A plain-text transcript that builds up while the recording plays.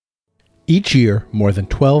Each year, more than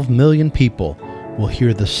 12 million people will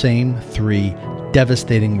hear the same three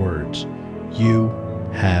devastating words: you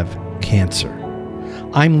have cancer.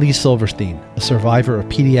 I'm Lee Silverstein, a survivor of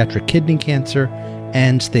pediatric kidney cancer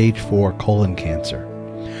and stage 4 colon cancer.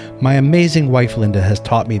 My amazing wife Linda has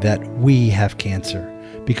taught me that we have cancer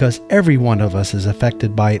because every one of us is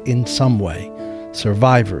affected by it in some way.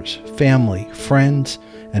 Survivors, family, friends,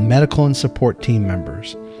 and medical and support team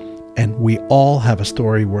members. And we all have a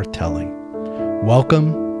story worth telling.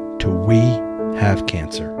 Welcome to We Have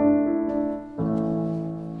Cancer.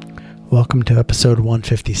 Welcome to episode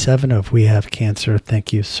 157 of We Have Cancer.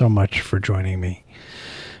 Thank you so much for joining me.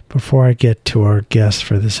 Before I get to our guest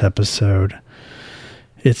for this episode,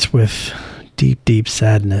 it's with deep, deep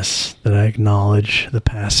sadness that I acknowledge the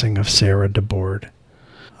passing of Sarah DeBoard.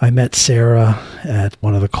 I met Sarah at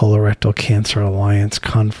one of the Colorectal Cancer Alliance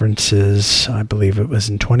conferences. I believe it was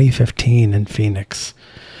in 2015 in Phoenix.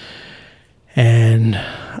 And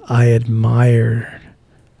I admired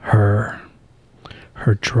her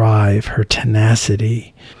drive, her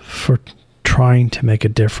tenacity for trying to make a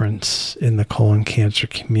difference in the colon cancer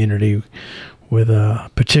community with a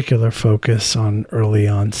particular focus on early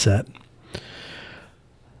onset.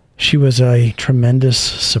 She was a tremendous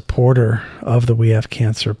supporter of the We Have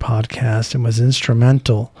Cancer podcast and was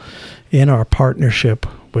instrumental in our partnership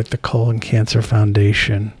with the Colon Cancer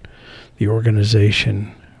Foundation, the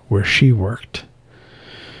organization where she worked.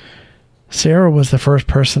 Sarah was the first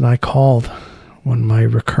person I called when my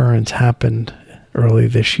recurrence happened early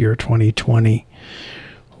this year, 2020,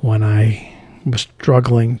 when I was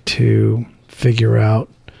struggling to figure out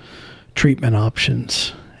treatment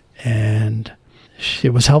options. And it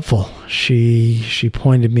was helpful. She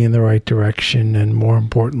pointed me in the right direction and, more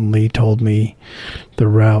importantly, told me the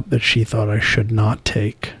route that she thought I should not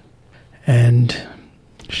take. And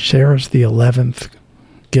Sarah's the 11th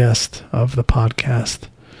guest of the podcast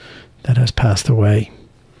that has passed away.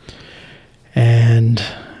 And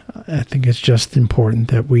I think it's just important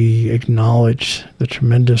that we acknowledge the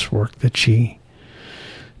tremendous work that she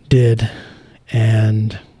did,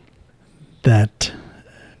 and that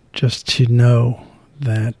just to know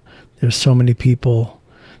that there's so many people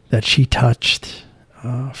that she touched,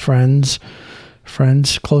 friends,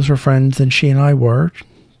 closer friends than she and I were,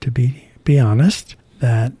 to be honest,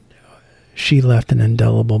 that she left an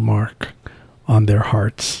indelible mark on their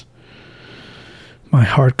hearts. My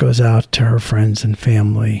heart goes out to her friends and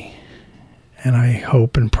family, and I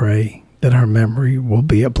hope and pray that her memory will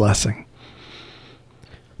be a blessing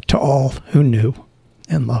to all who knew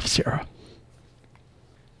and loved Sarah.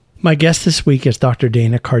 My guest this week is Dr.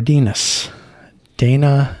 Dana Cardenas.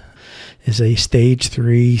 Dana is a stage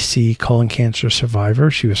 3C colon cancer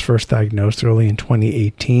survivor. She was first diagnosed early in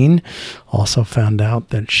 2018. Also found out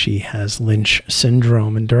that she has Lynch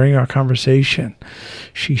syndrome. And during our conversation,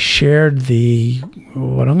 she shared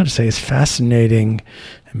what I'm going to say is fascinating,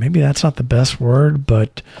 and maybe that's not the best word,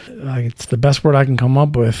 but it's the best word I can come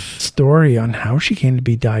up with, story on how she came to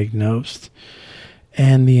be diagnosed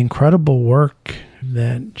and the incredible work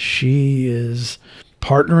that she is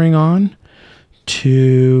partnering on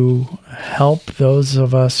to help those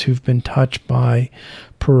of us who've been touched by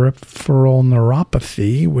peripheral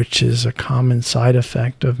neuropathy, which is a common side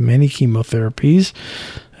effect of many chemotherapies,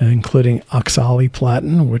 including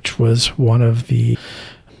oxaliplatin, which was one of the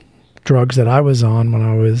drugs that I was on when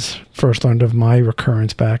I was first learned of my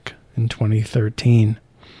recurrence back in 2013.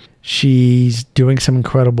 She's doing some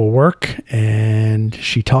incredible work, and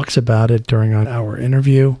she talks about it during our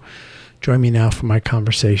interview. Join me now for my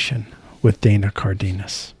conversation with Dana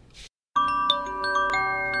Cardenas.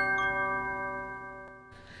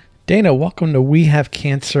 Dana, welcome to We Have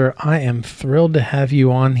Cancer. I am thrilled to have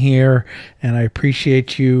you on here, and I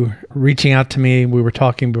appreciate you reaching out to me. We were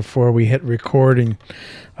talking before we hit record, and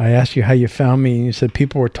I asked you how you found me, and you said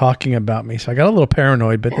people were talking about me. So I got a little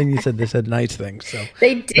paranoid, but then you said they said nice things. So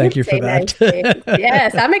they did. Thank you for that. Nice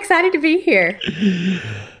yes, I'm excited to be here.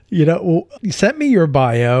 You sent me your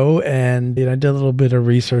bio, and I did a little bit of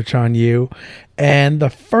research on you. And the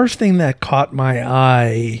first thing that caught my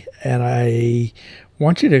eye, and I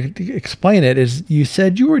want you to explain it, is you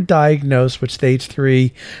said you were diagnosed with stage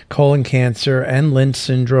 3 colon cancer and Lynch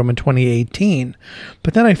syndrome in 2018.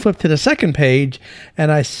 But then I flipped to the second page,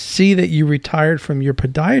 and I see that you retired from your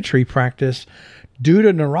podiatry practice due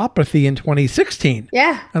to neuropathy in 2016.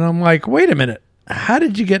 Yeah. And I'm like, wait a minute. How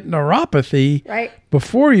did you get neuropathy right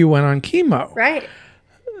before you went on chemo? Right.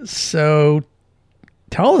 So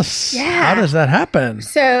Tell us, how does that happen?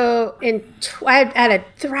 So I had a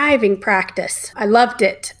thriving practice. I loved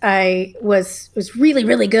it. I was really,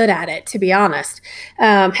 really good at it, to be honest.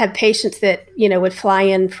 Had patients that, would fly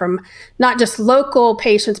in from not just local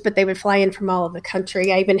patients, but they would fly in from all over the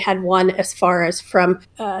country. I even had one as far as from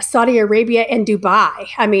Saudi Arabia and Dubai.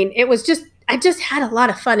 I mean, I just had a lot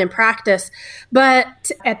of fun in practice.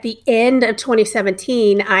 But at the end of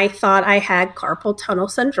 2017, I thought I had carpal tunnel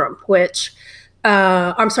syndrome,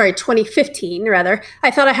 2015 rather, I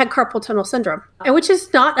thought I had carpal tunnel syndrome, which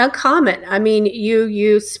is not uncommon. I mean, you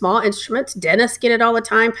use small instruments, dentists get it all the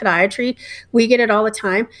time, podiatry, we get it all the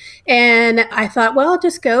time. And I thought, well, I'll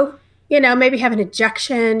just go, maybe have an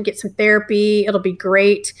injection, get some therapy, it'll be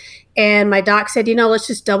great. And my doc said, let's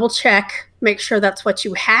just double check, make sure that's what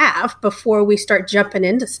you have before we start jumping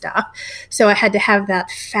into stuff. So I had to have that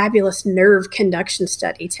fabulous nerve conduction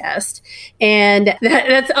study test. And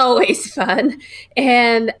that's always fun.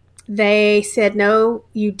 And they said, no,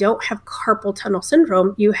 you don't have carpal tunnel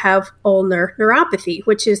syndrome. You have ulnar neuropathy,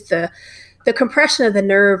 which is the compression of the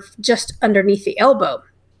nerve just underneath the elbow.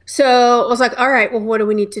 So I was like, all right, well, what do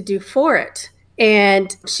we need to do for it?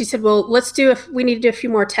 And she said, well, we need to do a few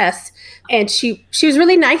more tests. And she was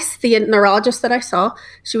really nice, the neurologist that I saw.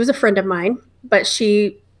 She was a friend of mine, but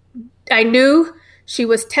I knew she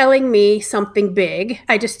was telling me something big.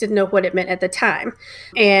 I just didn't know what it meant at the time.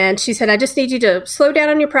 And she said, I just need you to slow down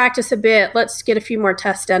on your practice a bit. Let's get a few more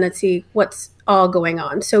tests done and see what's all going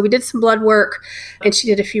on. So we did some blood work and she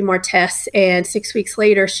did a few more tests. And 6 weeks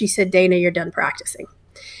later, she said, Dana, you're done practicing.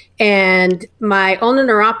 And my ulnar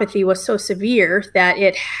neuropathy was so severe that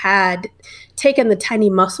it had taken the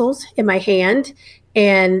tiny muscles in my hand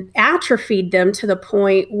and atrophied them to the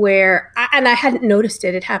point where, I hadn't noticed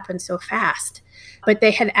it happened so fast, but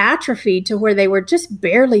they had atrophied to where they were just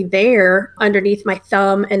barely there underneath my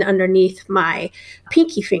thumb and underneath my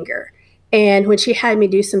pinky finger. And when she had me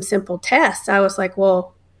do some simple tests, I was like,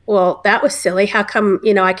 well, that was silly. How come,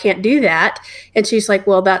 I can't do that? And she's like,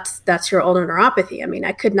 well, that's your ulnar neuropathy. I mean,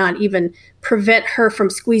 I could not even prevent her from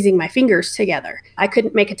squeezing my fingers together. I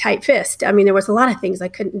couldn't make a tight fist. I mean, there was a lot of things I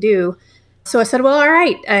couldn't do. So I said, well, all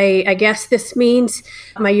right, I guess this means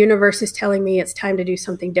my universe is telling me it's time to do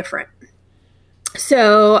something different.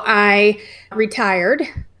 So I retired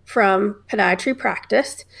from podiatry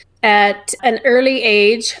practice at an early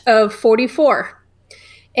age of 44.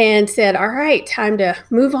 And said, all right, time to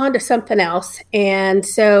move on to something else. And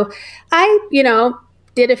so I,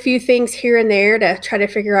 did a few things here and there to try to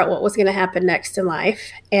figure out what was going to happen next in life.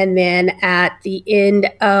 And then at the end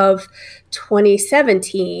of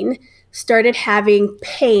 2017, started having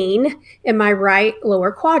pain in my right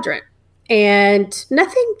lower quadrant. And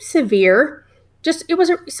nothing severe, just it was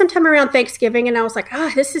sometime around Thanksgiving. And I was like,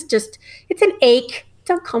 it's an ache. It's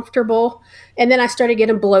uncomfortable. And then I started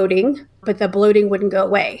getting bloating, but the bloating wouldn't go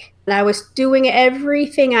away. And I was doing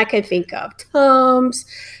everything I could think of. Tums,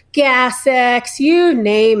 Gas-X, you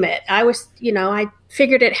name it. I was, I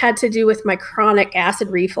figured it had to do with my chronic acid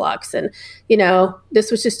reflux. And, this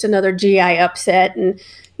was just another GI upset. And,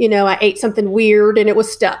 I ate something weird and it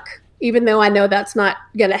was stuck. Even though I know that's not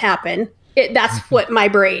going to happen. That's what my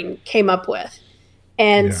brain came up with.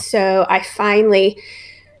 And so I finally,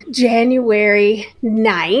 January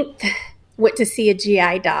 9th, went to see a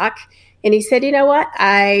GI doc. And he said, you know what?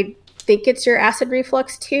 I think it's your acid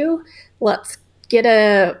reflux too. Let's get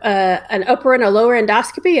an upper and a lower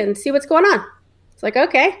endoscopy and see what's going on. It's like,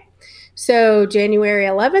 okay. So January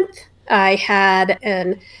 11th, I had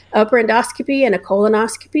an upper endoscopy and a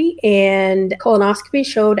colonoscopy. And colonoscopy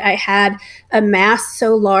showed I had a mass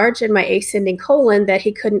so large in my ascending colon that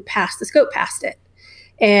he couldn't pass the scope past it.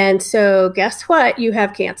 And so guess what? You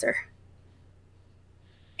have cancer.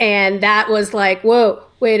 And that was like, whoa,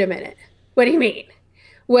 wait a minute. What do you mean?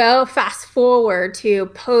 Well, fast forward to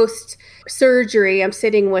post-surgery, I'm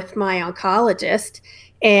sitting with my oncologist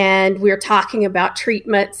and we're talking about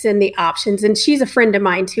treatments and the options. And she's a friend of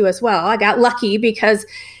mine too as well. I got lucky because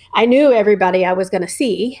I knew everybody I was going to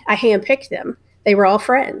see. I handpicked them. They were all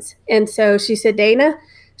friends. And so she said, Dana,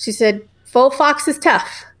 she said, FOLFOX is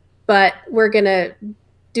tough, but we're going to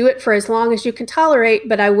do it for as long as you can tolerate,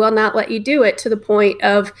 but I will not let you do it to the point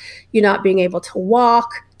of you not being able to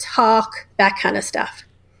walk, talk, that kind of stuff.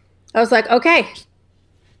 I was like, okay,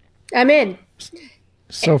 I'm in.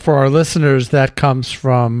 So for our listeners, that comes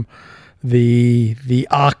from the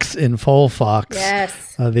ox in FOLFOX.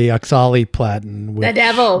 Yes. The oxaliplatin. The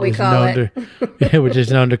devil, we call it. Which is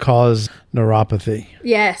known to cause neuropathy.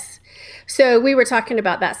 Yes. So we were talking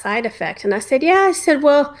about that side effect. And I said,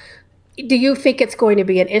 well, do you think it's going to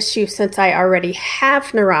be an issue since I already have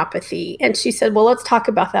neuropathy? And she said, well, let's talk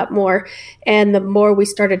about that more. And the more we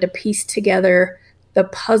started to piece together the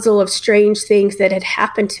puzzle of strange things that had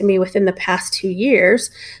happened to me within the past 2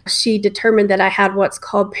 years, she determined that I had what's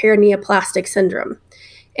called paraneoplastic syndrome.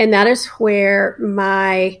 And that is where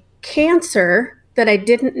my cancer that I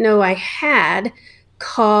didn't know I had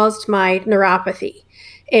caused my neuropathy.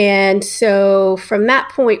 And so from that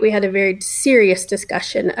point, we had a very serious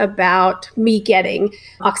discussion about me getting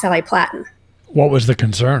oxaliplatin. What was the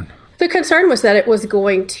concern? The concern was that it was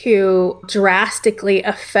going to drastically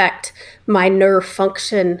affect my nerve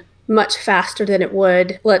function much faster than it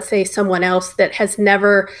would, let's say, someone else that has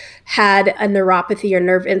never had a neuropathy or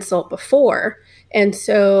nerve insult before. And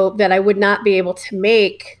so that I would not be able to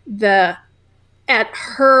make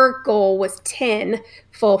her goal was 10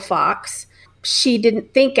 full Fox. She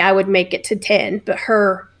didn't think I would make it to 10, but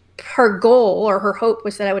her goal or her hope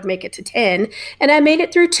was that I would make it to 10. And I made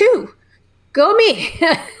it through 2. Go me.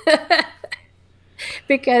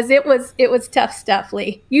 Because it was tough stuff,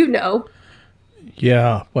 Lee. You know.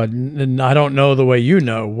 Yeah, but I don't know the way you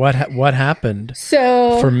know. What happened?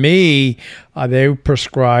 So for me, they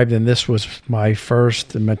prescribed, and this was my first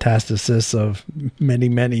metastasis of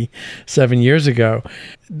many 7 years ago.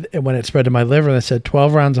 When it spread to my liver, they said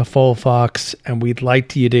 12 rounds of FOLFOX, and we'd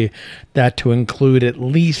like you to include at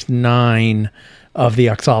least 9 of the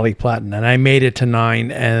oxaliplatin. And I made it to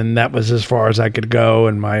 9, and that was as far as I could go,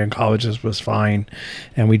 and my oncologist was fine.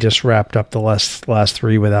 And we just wrapped up the last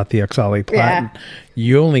 3 without the oxaliplatin. Yeah.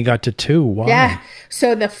 You only got to 2. Why? Yeah.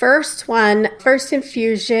 So the first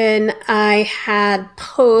infusion I had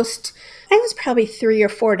I was probably 3 or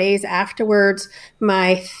 4 days afterwards,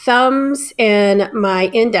 my thumbs and my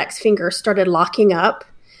index finger started locking up.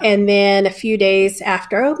 And then a few days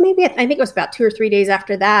after, I think it was about 2 or 3 days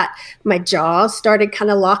after that, my jaws started kind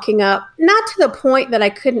of locking up, not to the point that I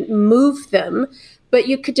couldn't move them, but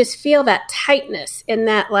you could just feel that tightness and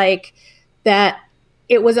that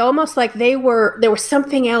it was almost like there was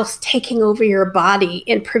something else taking over your body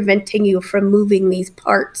and preventing you from moving these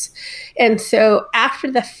parts. And so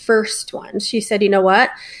after the first one, she said, you know what?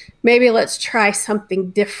 Maybe let's try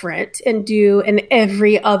something different and do an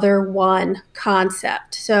every other one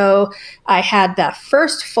concept. So I had that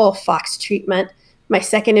first FOLFOX treatment. My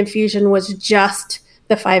second infusion was just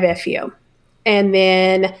the 5-FU. And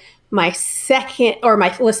then my third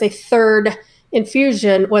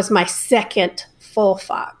infusion was my second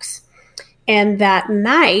FOLFOX. And that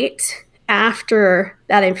night after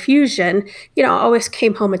that infusion, I always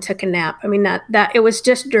came home and took a nap. I mean, that it was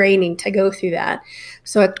just draining to go through that.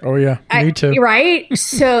 So me too. Right?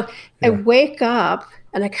 So yeah. I wake up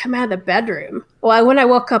and I come out of the bedroom. Well, when I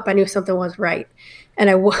woke up, I knew something was right. And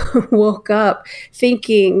I woke up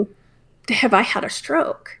thinking, have I had a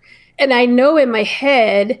stroke? And I know in my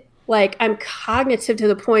head, I'm cognitive to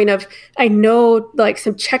the point of, I know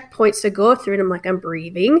some checkpoints to go through. And I'm I'm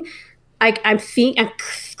breathing. I'm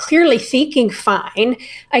clearly thinking fine.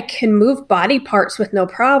 I can move body parts with no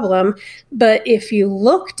problem. But if you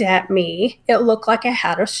looked at me, it looked like I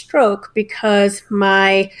had a stroke because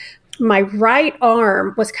my right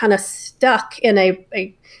arm was kind of stuck in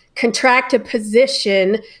a contracted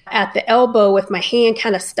position at the elbow with my hand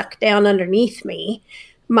kind of stuck down underneath me.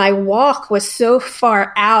 My walk was so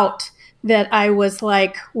far out that I was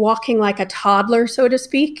walking like a toddler, so to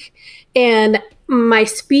speak. And my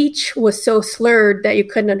speech was so slurred that you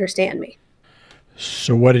couldn't understand me.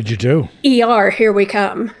 So what did you do? ER, here we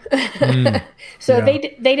come. So yeah.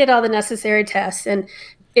 They did all the necessary tests, and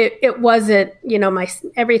it wasn't,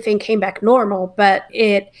 everything came back normal, but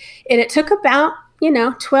it took about,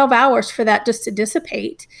 12 hours for that just to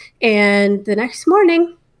dissipate. And the next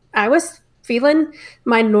morning I was feeling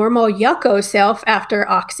my normal yucko self after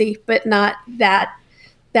Oxy, but not that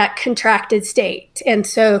contracted state. And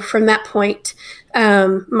so from that point,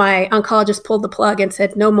 my oncologist pulled the plug and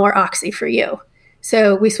said, no more Oxy for you.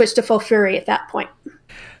 So we switched to FOLFIRI at that point.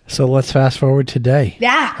 So let's fast forward today.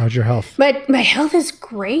 Yeah. How's your health? My health is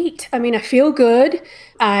great. I mean, I feel good.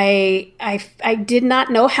 I did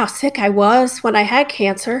not know how sick I was when I had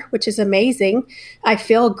cancer, which is amazing. I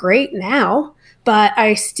feel great now, but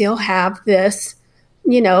I still have this,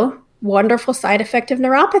 wonderful side effect of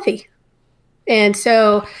neuropathy. And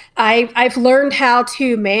so I've learned how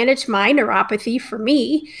to manage my neuropathy for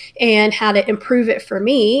me and how to improve it for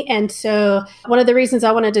me. And so one of the reasons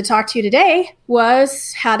I wanted to talk to you today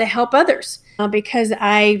was how to help others, because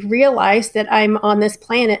I realized that I'm on this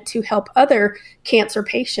planet to help other cancer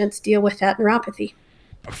patients deal with that neuropathy.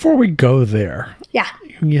 Before we go there, yeah,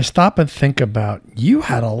 you stop and think about, you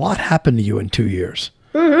had a lot happen to you in 2 years.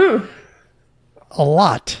 Mm-hmm. a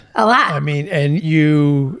lot. A lot. I mean, and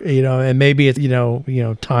and maybe it's,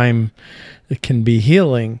 time can be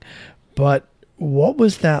healing, but what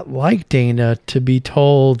was that like, Dana, to be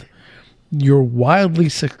told your wildly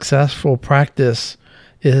successful practice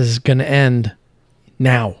is going to end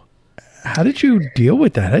now? How did you deal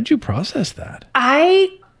with that? How did you process that?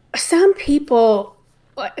 Some people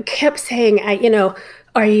kept saying,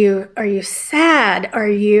 are you sad? Are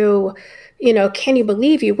you, can you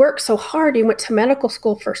believe you worked so hard? You went to medical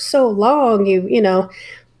school for so long.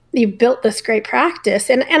 You built this great practice.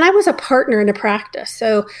 And I was a partner in a practice.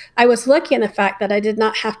 So I was lucky in the fact that I did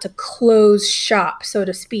not have to close shop, so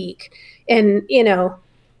to speak. And,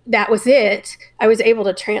 that was it. I was able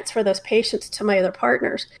to transfer those patients to my other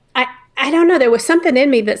partners. I don't know. There was something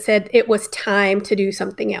in me that said it was time to do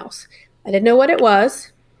something else. I didn't know what it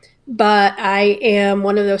was, but I am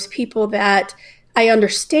one of those people that I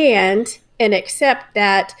understand and accept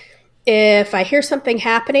that if I hear something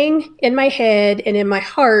happening in my head and in my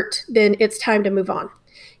heart, then it's time to move on.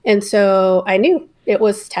 And so I knew it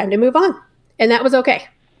was time to move on, and that was okay.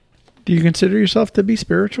 Do you consider yourself to be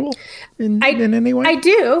spiritual in any way? I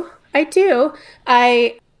do.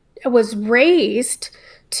 I was raised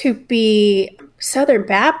to be Southern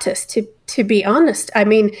Baptist, to be honest. I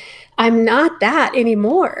mean, I'm not that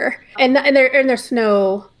anymore. And there's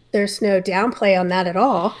no downplay on that at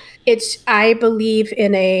all. I believe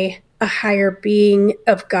in a higher being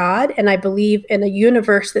of God, and I believe in a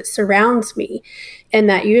universe that surrounds me, and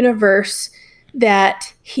that universe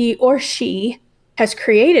that he or she has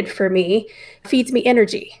created for me feeds me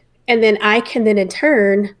energy. And then I can then in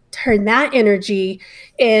turn that energy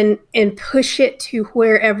and push it to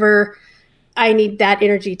wherever I need that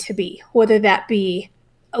energy to be, whether that be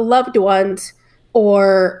loved ones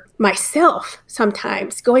or myself.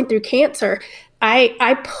 Sometimes going through cancer,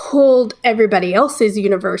 I pulled everybody else's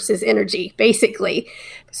universe's energy, basically,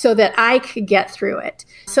 so that I could get through it.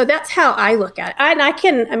 So that's how I look at it. And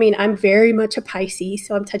I'm very much a Pisces,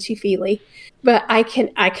 so I'm touchy-feely, but I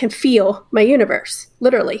can feel my universe,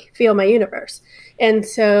 literally feel my universe. And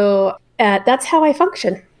so that's how I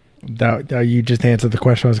function. You just answered the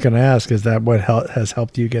question I was going to ask. Is that what has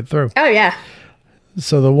helped you get through? Oh, yeah.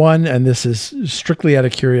 So and this is strictly out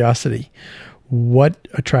of curiosity, what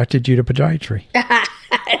attracted you to podiatry?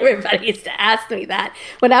 Everybody used to ask me that.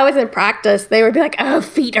 When I was in practice, they would be like, "Oh,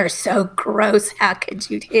 feet are so gross. How could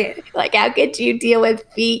you deal with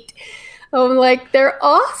feet?" I'm like, they're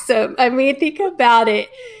awesome. I mean, think about it.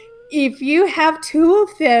 If you have two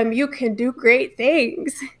of them, you can do great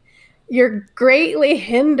things. You're greatly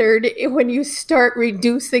hindered when you start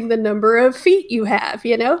reducing the number of feet you have,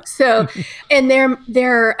 So, and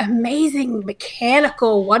they're amazing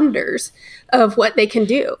mechanical wonders of what they can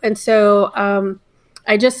do. And so,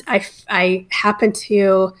 I happened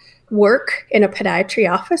to work in a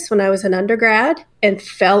podiatry office when I was an undergrad and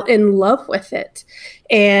fell in love with it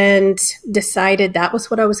and decided that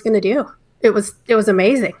was what I was going to do. It was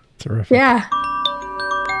amazing. Terrific. Yeah.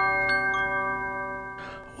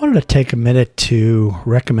 I wanted to take a minute to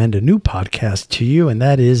recommend a new podcast to you, and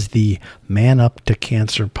that is the Man Up to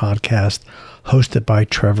Cancer podcast, hosted by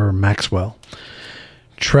Trevor Maxwell.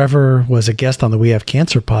 Trevor was a guest on the We Have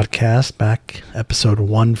Cancer podcast back episode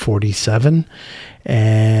 147.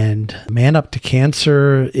 And Man Up to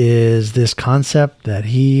Cancer is this concept that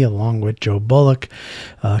he, along with Joe Bullock,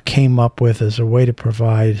 came up with as a way to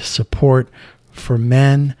provide support for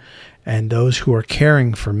men and those who are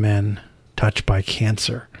caring for men touched by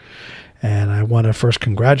cancer. And I want to first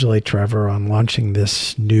congratulate Trevor on launching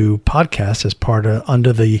this new podcast as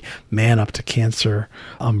under the Man Up to Cancer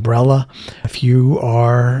umbrella. If you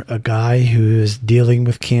are a guy who is dealing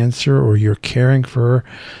with cancer, or you're caring for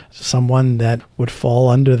someone that would fall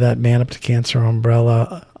under that Man Up to Cancer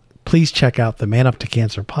umbrella, please check out the Man Up to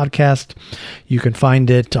Cancer podcast. You can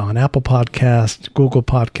find it on Apple Podcasts, Google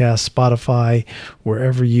Podcasts, Spotify,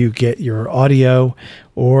 wherever you get your audio,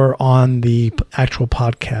 or on the actual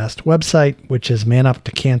podcast website, which is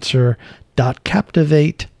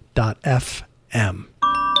manuptocancer.captivate.fm.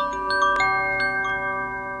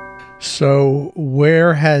 So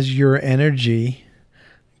where has your energy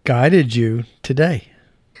guided you today?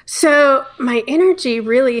 So my energy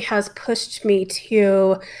really has pushed me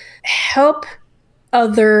to help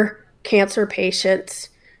other cancer patients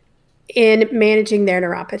in managing their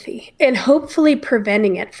neuropathy and hopefully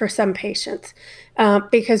preventing it for some patients,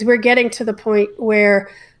 because we're getting to the point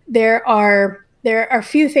where there are a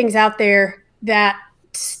few things out there that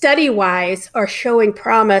study-wise are showing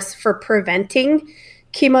promise for preventing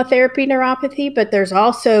chemotherapy neuropathy, but there's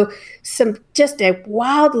also just a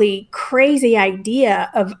wildly crazy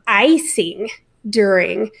idea of icing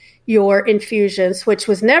during your infusions, which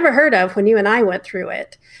was never heard of when you and I went through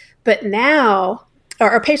it. But now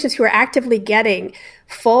our patients who are actively getting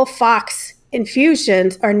FOLFOX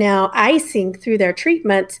infusions are now icing through their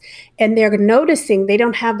treatments, and they're noticing they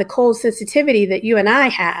don't have the cold sensitivity that you and I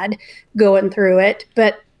had going through it.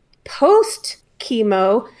 But post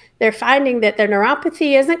chemo, they're finding that their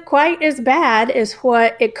neuropathy isn't quite as bad as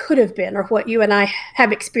what it could have been or what you and I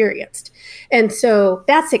have experienced. And so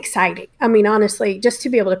that's exciting. I mean, honestly, just to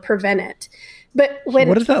be able to prevent it. But when, so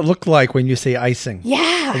what does that look like when you say icing?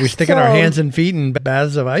 Yeah. Are we sticking our hands and feet in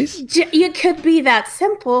baths of ice? It could be that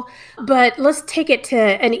simple, but let's take it to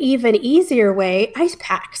an even easier way, ice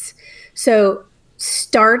packs. So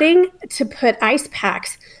starting to put ice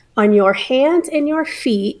packs on your hands and your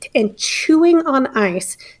feet and chewing on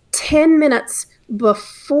ice 10 minutes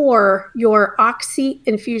before your oxy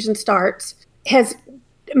infusion starts has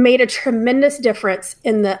made a tremendous difference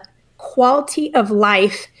in the quality of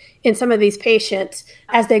life in some of these patients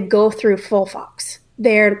as they go through FOLFOX.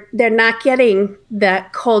 They're not getting the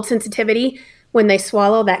cold sensitivity when they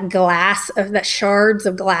swallow, that shards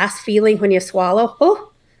of glass feeling when you swallow.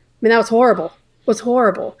 Oh, I mean, that was horrible. It was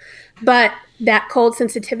horrible. But that cold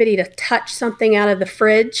sensitivity to touch something out of the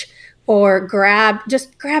fridge or grab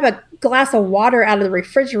a glass of water out of the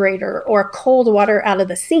refrigerator or cold water out of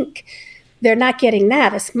the sink, they're not getting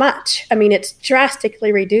that as much. I mean, it's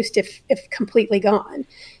drastically reduced if completely gone.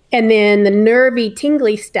 And then the nervy,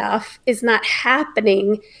 tingly stuff is not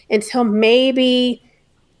happening until maybe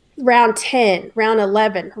round 10, round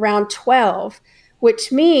 11, round 12,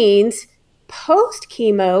 which means post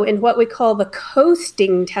chemo in what we call the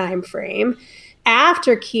coasting time frame,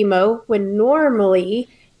 after chemo, when normally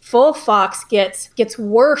FOLFOX gets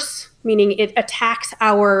worse, meaning it attacks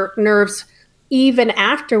our nerves even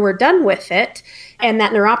after we're done with it, and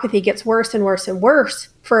that neuropathy gets worse and worse and worse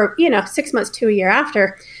for 6 months to a year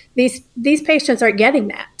after. These patients aren't getting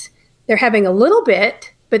that. They're having a little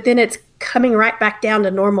bit, but then it's coming right back down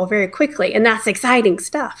to normal very quickly, and that's exciting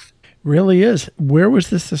stuff. Really is. Where was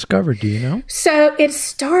this discovered? Do you know? So it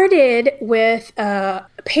started with a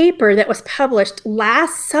paper that was published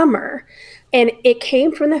last summer, and it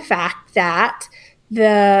came from the fact that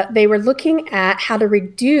they were looking at how to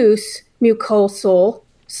reduce mucosal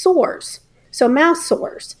sores, so mouth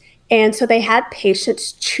sores. And so they had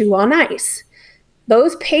patients chew on ice.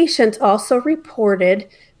 Those patients also reported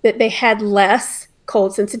that they had less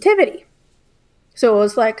cold sensitivity. So it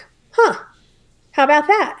was like, how about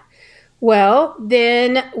that? Well,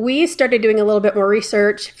 then we started doing a little bit more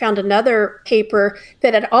research, found another paper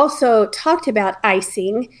that had also talked about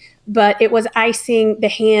icing, but it was icing the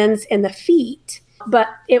hands and the feet. But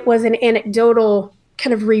it was an anecdotal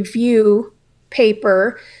kind of review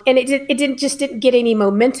paper, and it didn't get any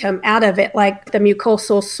momentum out of it like the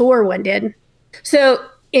mucosal sore one did. So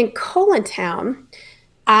in Colontown,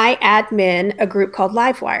 I admin a group called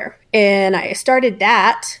Livewire, and I started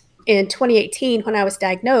that in 2018 when I was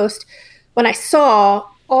diagnosed, when I saw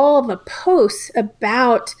all the posts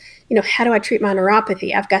about, how do I treat my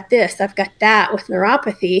neuropathy? I've got this, I've got that with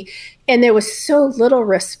neuropathy. And there was so little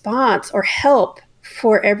response or help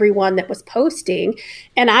for everyone that was posting.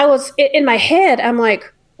 And I was in my head, I'm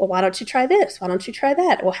like, well, why don't you try this? Why don't you try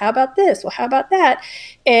that? Well, how about this? Well, how about that?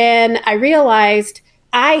 And I realized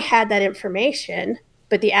I had that information,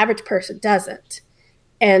 but the average person doesn't.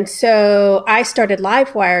 And so I started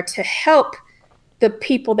Livewire to help the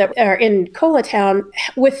people that are in Colontown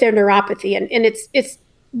with their neuropathy. And it's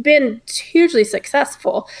been hugely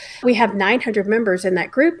successful. We have 900 members in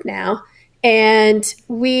that group now. And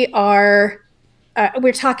we're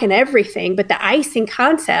talking everything, but the icing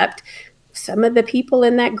concept, some of the people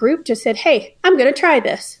in that group just said, hey, I'm going to try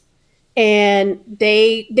this. And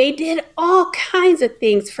they did all kinds of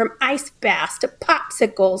things, from ice baths to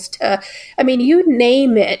popsicles to, you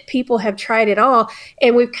name it. People have tried it all.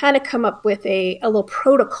 And we've kind of come up with a little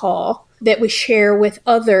protocol that we share with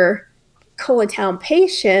other Colontown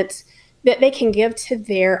patients that they can give to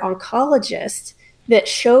their oncologist that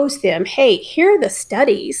shows them, hey, here are the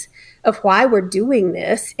studies of why we're doing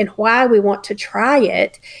this and why we want to try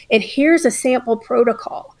it. And here's a sample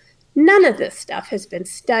protocol. None of this stuff has been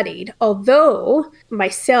studied, although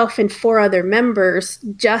myself and 4 other members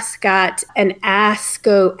just got an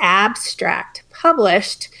ASCO abstract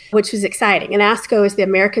published, which was exciting. And ASCO is the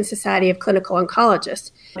American Society of Clinical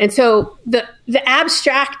Oncologists. And so the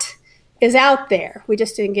abstract is out there. We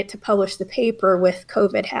just didn't get to publish the paper with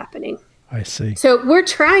COVID happening. I see. So we're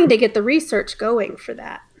trying to get the research going for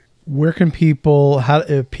that. Where can people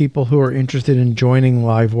who are interested in joining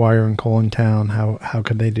Livewire in Colontown, how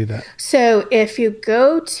can they do that? So if you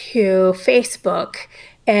go to Facebook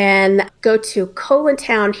and go to Colon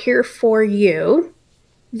Town Here For You.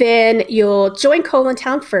 Then you'll join Colon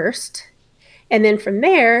Town first. And then from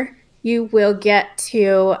there, you'll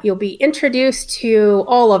be introduced to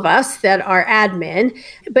all of us that are admin,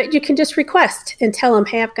 but you can just request and tell them,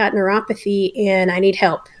 hey, I've got neuropathy and I need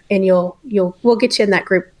help. And we'll get you in that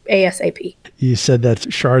group ASAP. You said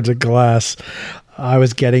that shards of glass. I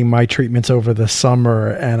was getting my treatments over the summer,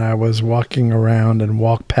 and I was walking around and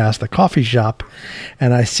walked past the coffee shop,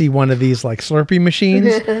 and I see one of these like Slurpee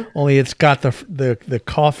machines, only it's got the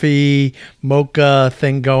coffee mocha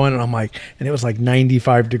thing going, and I'm like, and it was like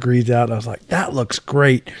 95 degrees out, and I was like, that looks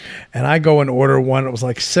great. And I go and order one. It was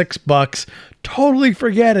like $6, totally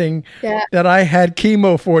forgetting that I had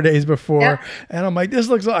chemo 4 days before. Yeah. And I'm like,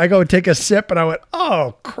 I go and take a sip, and I went,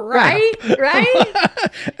 oh crap. Right.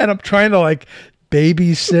 And I'm trying to like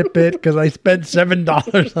baby sip it because I spent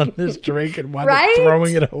 $7 on this drink and wound up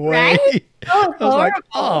throwing it away. Right? Oh, I was like,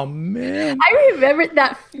 oh man. I remember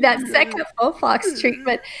that second Fofox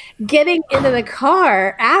treatment, getting into the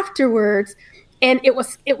car afterwards, and it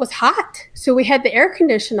was hot. So we had the air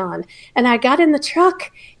condition on, and I got in the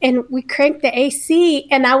truck and we cranked the AC,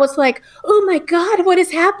 and I was like, oh my God, what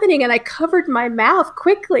is happening? And I covered my mouth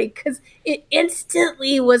quickly because it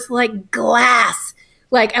instantly was like glass.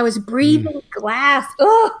 Like I was breathing glass.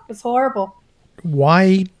 Oh, it was horrible.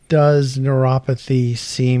 Why does neuropathy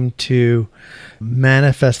seem to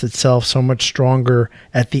manifest itself so much stronger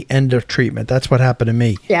at the end of treatment? That's what happened to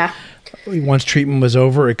me. Yeah. Once treatment was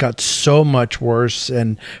over, it got so much worse.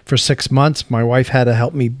 And for 6 months, my wife had to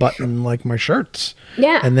help me button like my shirts.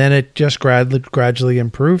 Yeah. And then it just gradually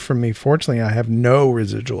improved for me. Fortunately, I have no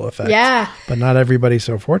residual effects. Yeah. But not everybody's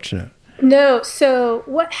so fortunate. No. So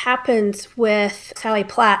what happens with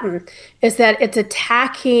oxaliplatin is that it's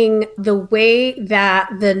attacking the way that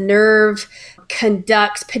the nerve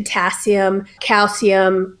conducts potassium,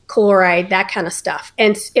 calcium, chloride, that kind of stuff.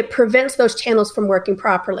 And it prevents those channels from working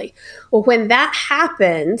properly. Well, when that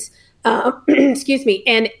happens, excuse me,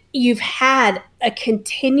 and you've had a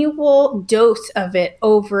continual dose of it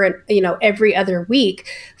over, every other week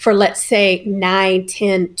for, let's say, 9,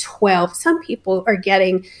 10, 12. Some people are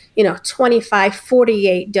getting, 25,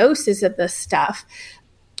 48 doses of this stuff.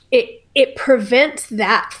 It prevents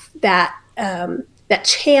that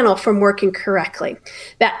channel from working correctly.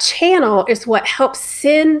 That channel is what helps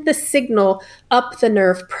send the signal up the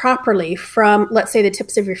nerve properly from, let's say, the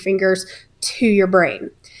tips of your fingers to your brain.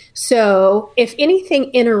 So if anything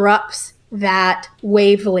interrupts that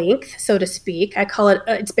wavelength, so to speak, I call it,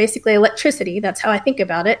 it's basically electricity. That's how I think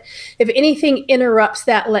about it. If anything interrupts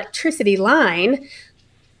that electricity line,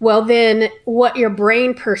 well, then what your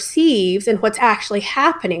brain perceives and what's actually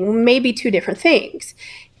happening may be two different things.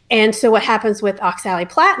 And so what happens with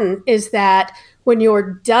oxaliplatin is that when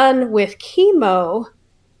you're done with chemo,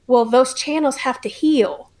 well, those channels have to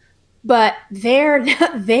heal. But they're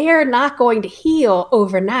not going to heal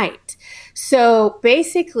overnight. So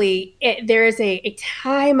basically, there is a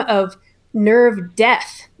time of nerve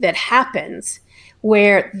death that happens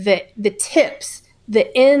where the tips,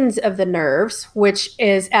 the ends of the nerves, which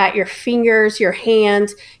is at your fingers, your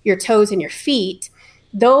hands, your toes, and your feet,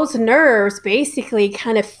 those nerves basically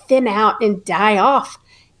kind of thin out and die off.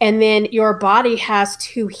 And then your body has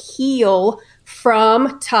to heal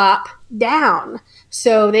from top down.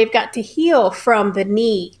 So they've got to heal from the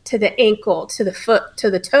knee to the ankle to the foot to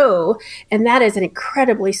the toe. And that is an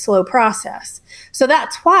incredibly slow process. So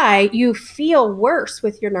that's why you feel worse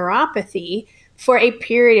with your neuropathy for a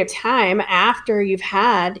period of time after you've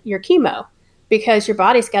had your chemo, because your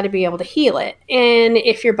body's got to be able to heal it. And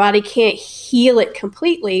if your body can't heal it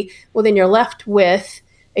completely, well, then you're left with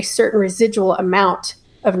a certain residual amount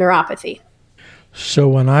of neuropathy. So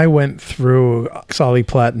when I went through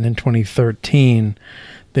oxaliplatin in 2013,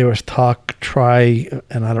 there was try,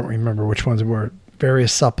 and I don't remember which ones it were,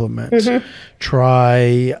 various supplements,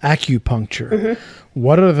 try acupuncture.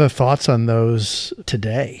 What are the thoughts on those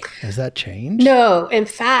today? Has that changed? No, in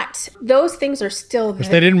fact, those things are still there.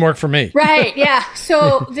 Because they didn't work for me. Right, yeah.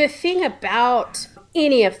 So the thing about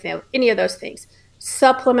any of those things,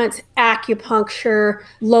 supplements, acupuncture,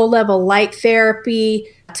 low-level light therapy,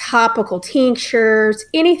 topical tinctures,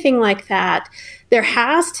 anything like that, there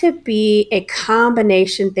has to be a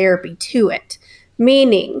combination therapy to it.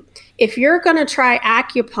 Meaning, if you're going to try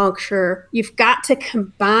acupuncture, you've got to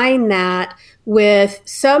combine that with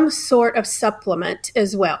some sort of supplement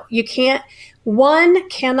as well. One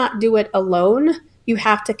cannot do it alone. You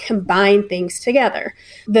have to combine things together.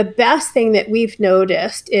 The best thing that we've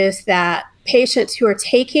noticed is that patients who are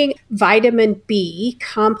taking vitamin B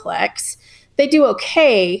complex, they do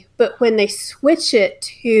okay, but when they switch it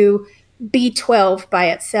to B12 by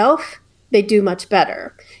itself, they do much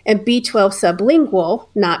better. And B12 sublingual,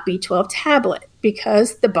 not B12 tablet,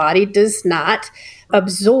 because the body does not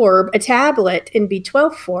absorb a tablet in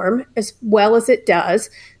B12 form as well as it does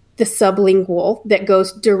the sublingual that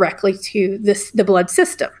goes directly to the blood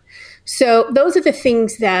system. So those are the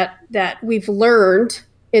things that we've learned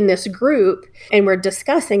in this group and we're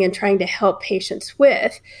discussing and trying to help patients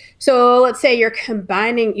with. So let's say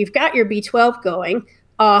you've got your B12 going,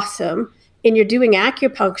 awesome, and you're doing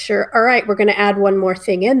acupuncture. All right, we're going to add one more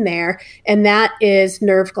thing in there, and that is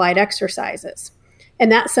nerve glide exercises.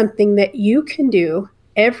 And that's something that you can do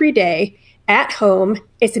every day at home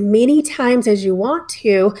as many times as you want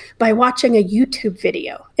to by watching a YouTube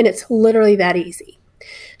video. And it's literally that easy.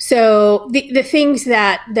 So the things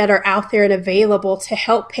that are out there and available to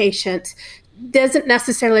help patients doesn't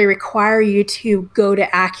necessarily require you to go to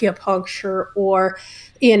acupuncture or,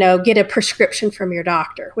 get a prescription from your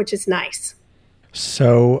doctor, which is nice.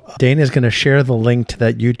 So Dana is going to share the link to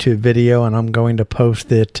that YouTube video, and I'm going to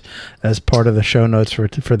post it as part of the show notes for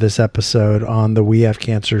this episode on the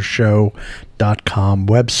wehavecancershow.com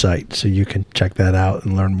website. So you can check that out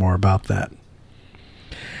and learn more about that.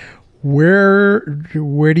 Where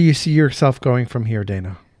do you see yourself going from here,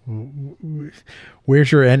 Dana?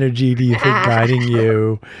 Where's your energy, do you think, guiding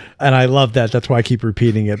you? And I love that. That's why I keep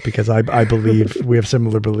repeating it, because I believe we have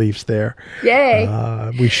similar beliefs there.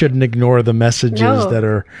 Yay. We shouldn't ignore the messages that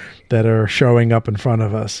are showing up in front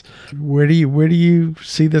of us. Where do you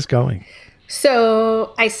see this going?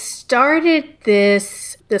 So I started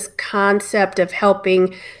this concept of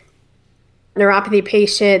helping neuropathy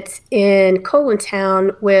patients in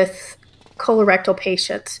Colontown with colorectal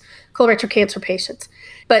cancer patients.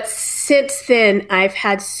 But since then, I've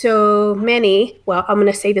had so many, I'm going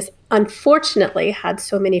to say this, unfortunately, had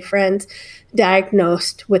so many friends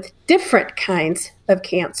diagnosed with different kinds of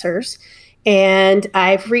cancers. And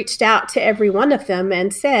I've reached out to every one of them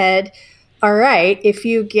and said, all right, if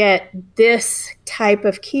you get this type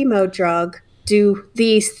of chemo drug, do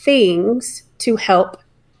these things to help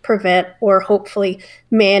prevent or hopefully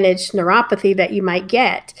manage neuropathy that you might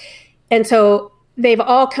get. And so they've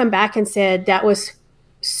all come back and said that was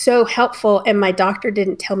so helpful, and my doctor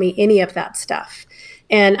didn't tell me any of that stuff.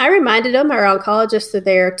 And I reminded them our oncologists are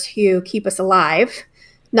there to keep us alive,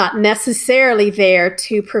 not necessarily there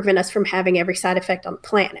to prevent us from having every side effect on the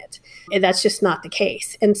planet. And that's just not the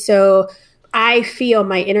case. And so I feel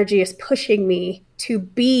my energy is pushing me to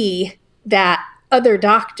be that other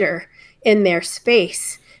doctor in their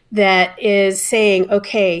space that is saying,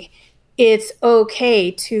 okay, it's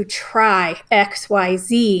okay to try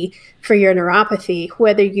XYZ for your neuropathy,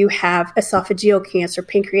 whether you have esophageal cancer,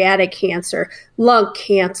 pancreatic cancer, lung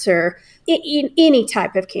cancer, any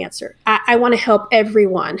type of cancer. I want to help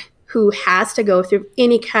everyone who has to go through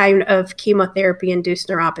any kind of chemotherapy-induced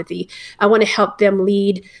neuropathy. I want to help them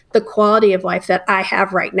lead the quality of life that I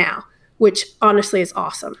have right now, which honestly is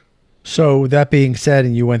awesome. So that being said,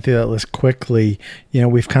 and you went through that list quickly,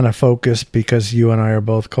 we've kind of focused because you and I are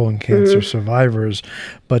both colon cancer survivors,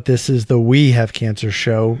 but this is the We Have Cancer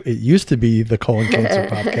show. It used to be the colon cancer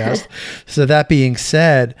podcast. So that being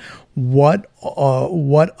said, what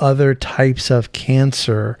other types of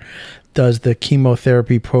cancer does the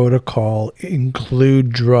chemotherapy protocol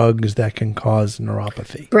include drugs that can cause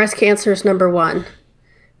neuropathy? Breast cancer is number one.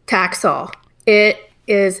 Taxol. It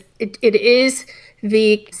is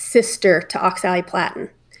the sister to oxaliplatin.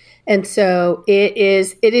 And so it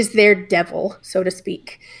is their devil, so to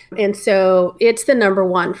speak. And so it's the number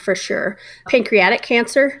one for sure. Pancreatic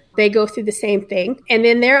cancer, they go through the same thing. And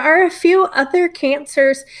then there are a few other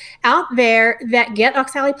cancers out there that get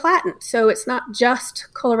oxaliplatin. So it's not just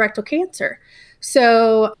colorectal cancer.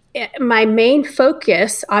 So my main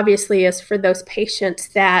focus, obviously, is for those patients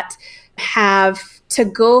that have to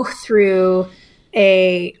go through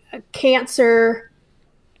a cancer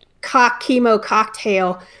chemo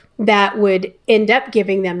cocktail that would end up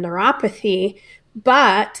giving them neuropathy.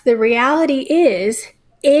 But the reality is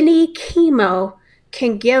any chemo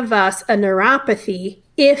can give us a neuropathy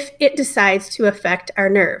if it decides to affect our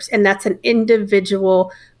nerves. And that's an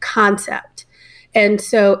individual concept. And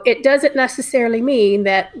so it doesn't necessarily mean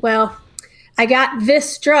that, I got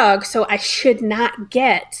this drug, so I should not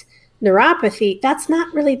get neuropathy. That's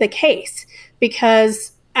not really the case,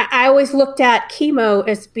 because I always looked at chemo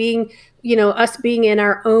as being, us being in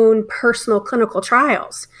our own personal clinical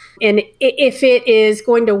trials. And if it is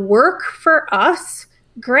going to work for us,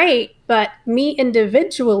 great. But me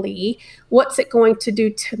individually, what's it going to do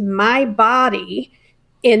to my body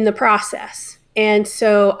in the process? And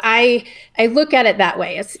so I look at it that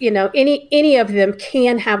way. It's, any of them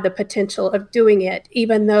can have the potential of doing it,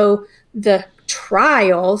 even though the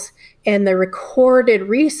trials and the recorded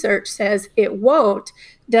research says it won't,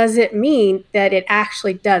 doesn't mean that it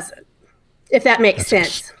actually doesn't, if that makes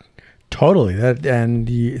sense. Totally.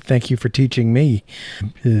 Thank you for teaching me.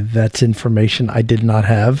 That's information I did not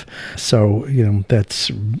have. So,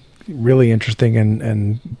 that's really interesting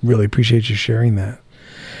and really appreciate you sharing that.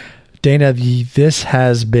 Dana, this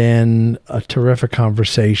has been a terrific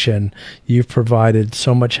conversation. You've provided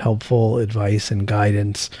so much helpful advice and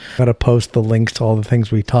guidance. I'm going to post the links to all the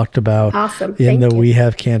things we talked about in the We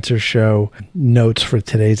Have Cancer show notes for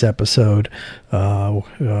today's episode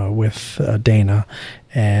with Dana.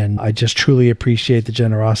 And I just truly appreciate the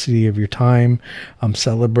generosity of your time. I'm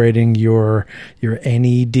celebrating your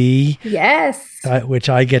NED. Yes. Which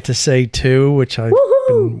I get to say too, which I've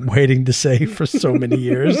been waiting to say for so many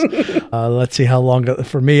years. Let's see how long,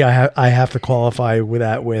 for me, I have to qualify with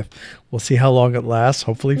that we'll see how long it lasts,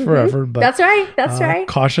 hopefully forever. But That's right.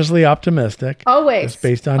 Cautiously optimistic. Always. It's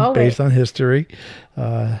based on history,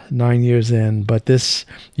 9 years in. But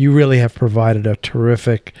you really have provided a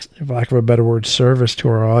terrific, for lack of a better word, service to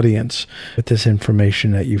our audience with this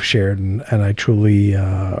information that you've shared. And I truly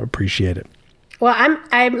appreciate it. Well,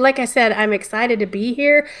 I'm like I said, I'm excited to be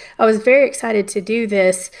here. I was very excited to do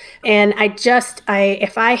this. And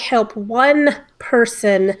if I help one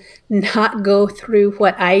person not go through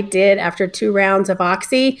what I did after 2 rounds of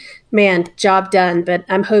Oxy, man, job done. But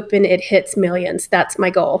I'm hoping it hits millions. That's my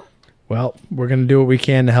goal. Well, we're going to do what we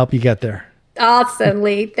can to help you get there. Awesome,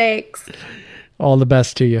 Lee. Thanks. All the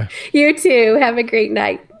best to you. You too. Have a great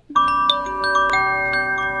night.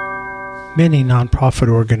 Many nonprofit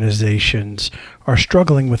organizations are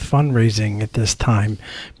struggling with fundraising at this time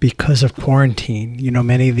because of quarantine.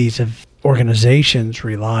 Many of these organizations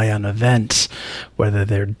rely on events, whether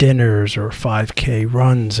they're dinners or 5K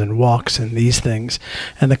runs and walks and these things.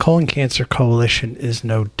 And the Colon Cancer Coalition is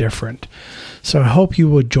no different. So I hope you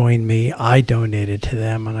will join me. I donated to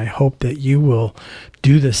them, and I hope that you will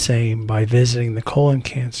do the same by visiting the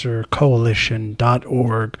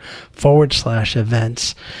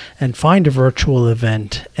coloncancercoalition.org/events and find a virtual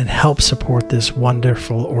event and help support this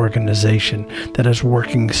wonderful organization that is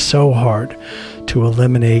working so hard to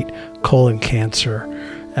eliminate colon cancer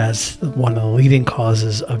as one of the leading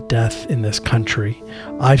causes of death in this country.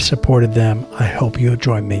 I've supported them. I hope you'll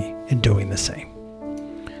join me in doing the same.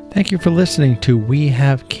 Thank you for listening to We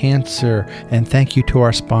Have Cancer, and thank you to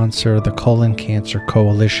our sponsor, the Colon Cancer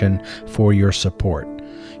Coalition, for your support.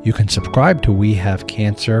 You can subscribe to We Have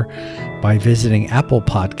Cancer by visiting Apple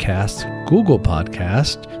Podcasts, Google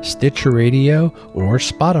Podcasts, Stitcher Radio, or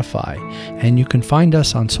Spotify. And you can find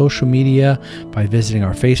us on social media by visiting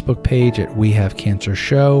our Facebook page at We Have Cancer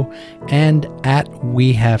Show and at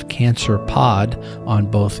We Have Cancer Pod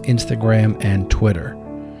on both Instagram and Twitter.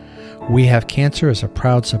 We Have Cancer is a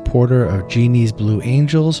proud supporter of Genie's Blue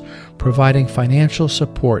Angels, providing financial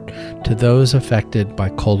support to those affected by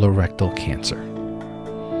colorectal cancer.